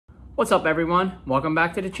What's up everyone? Welcome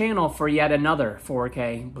back to the channel for yet another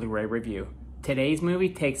 4K Blu-ray review. Today's movie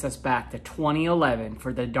takes us back to 2011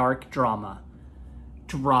 for the dark drama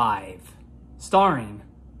Drive, starring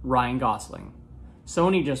Ryan Gosling.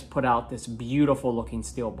 Sony just put out this beautiful looking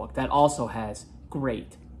steelbook that also has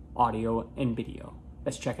great audio and video.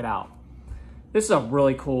 Let's check it out. This is a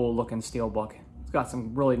really cool looking steelbook. It's got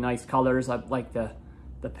some really nice colors. I like the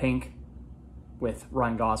pink with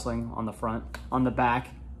Ryan Gosling on the front. On the back,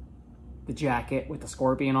 the jacket with the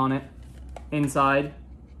scorpion on it. Inside,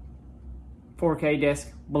 4K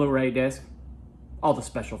disc, Blu-ray disc. All the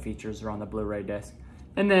special features are on the Blu-ray disc.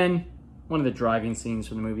 And then one of the driving scenes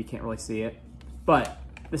from the movie, can't really see it. But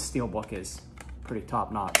this steelbook is pretty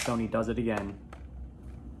top notch. Sony does it again.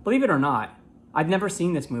 Believe it or not, I've never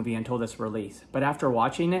seen this movie until this release. But after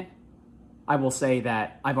watching it, I will say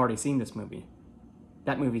that I've already seen this movie.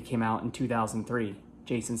 That movie came out in 2003.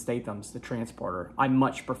 Jason Statham's The Transporter. I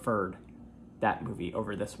much preferred that movie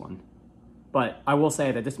over this one. But I will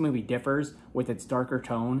say that this movie differs with its darker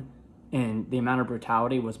tone, and the amount of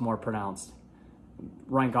brutality was more pronounced.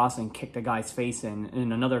 Ryan Gosling kicked a guy's face in,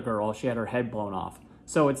 and another girl, she had her head blown off.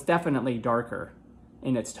 So it's definitely darker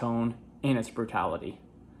in its tone and its brutality.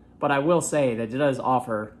 But I will say that it does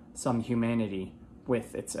offer some humanity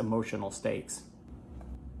with its emotional stakes.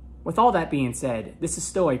 With all that being said, this is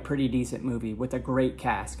still a pretty decent movie with a great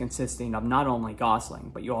cast consisting of not only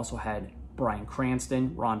Gosling, but you also had Bryan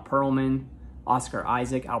Cranston, Ron Perlman, Oscar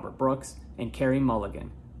Isaac, Albert Brooks, and Carey Mulligan.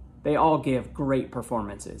 They all give great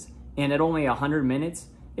performances, and at only 100 minutes,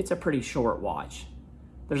 it's a pretty short watch.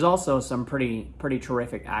 There's also some pretty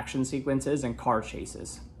terrific action sequences and car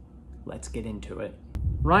chases. Let's get into it.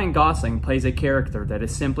 Ryan Gosling plays a character that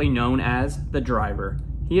is simply known as the driver.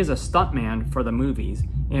 He is a stuntman for the movies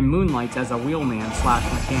and moonlights as a wheelman /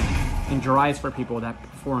 mechanic and drives for people that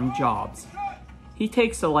perform jobs. He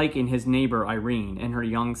takes to liking his neighbor Irene and her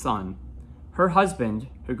young son. Her husband,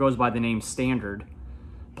 who goes by the name Standard,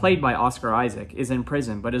 played by Oscar Isaac, is in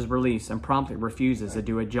prison but is released and promptly refuses to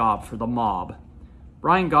do a job for the mob.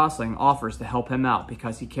 Ryan Gosling offers to help him out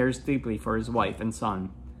because he cares deeply for his wife and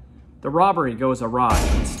son. The robbery goes awry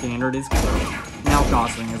and Standard is killed. Now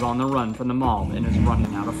Gosling is on the run from the mob and is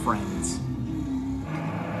running out of friends.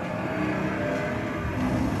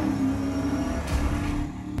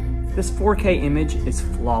 This 4K image is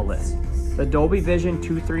flawless. The Dolby Vision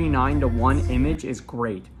 239:1 image is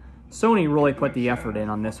great. Sony really put the effort in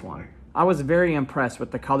on this one. I was very impressed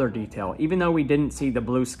with the color detail, even though we didn't see the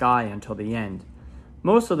blue sky until the end.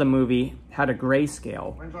 Most of the movie had a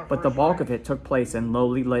grayscale, but the bulk of it took place in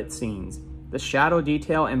lowly lit scenes. The shadow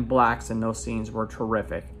detail and blacks in those scenes were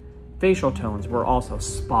terrific. Facial tones were also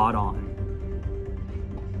spot on.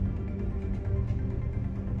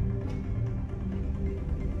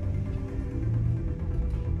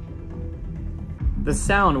 The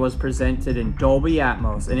sound was presented in Dolby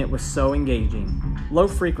Atmos and it was so engaging. Low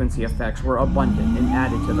frequency effects were abundant and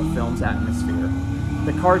added to the film's atmosphere.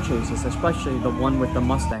 The car chases, especially the one with the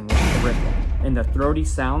Mustang, was terrific, and the throaty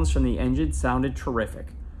sounds from the engine sounded terrific.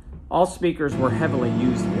 All speakers were heavily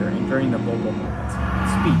used here, and during the vocal moments,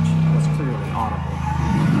 speech was clearly audible.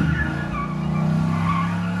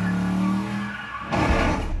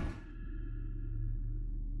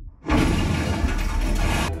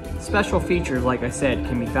 Special features, like I said,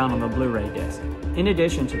 can be found on the Blu-ray disc. In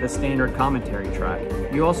addition to the standard commentary track,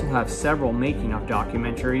 you also have several making-of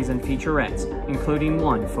documentaries and featurettes, including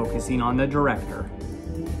one focusing on the director.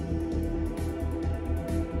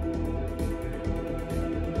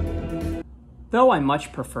 Though I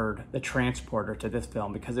much preferred The Transporter to this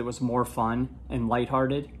film because it was more fun and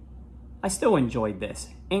lighthearted, I still enjoyed this,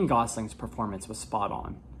 and Gosling's performance was spot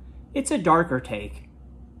on. It's a darker take,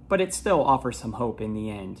 but it still offers some hope in the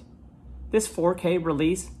end. This 4K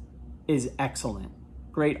release is excellent.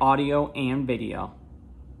 Great audio and video.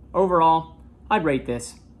 Overall, I'd rate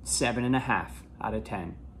this 7.5 out of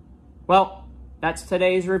 10. Well, that's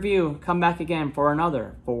today's review. Come back again for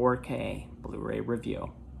another 4K Blu-ray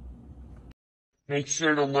review. Make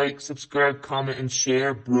sure to like, subscribe, comment, and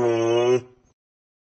share, bruh.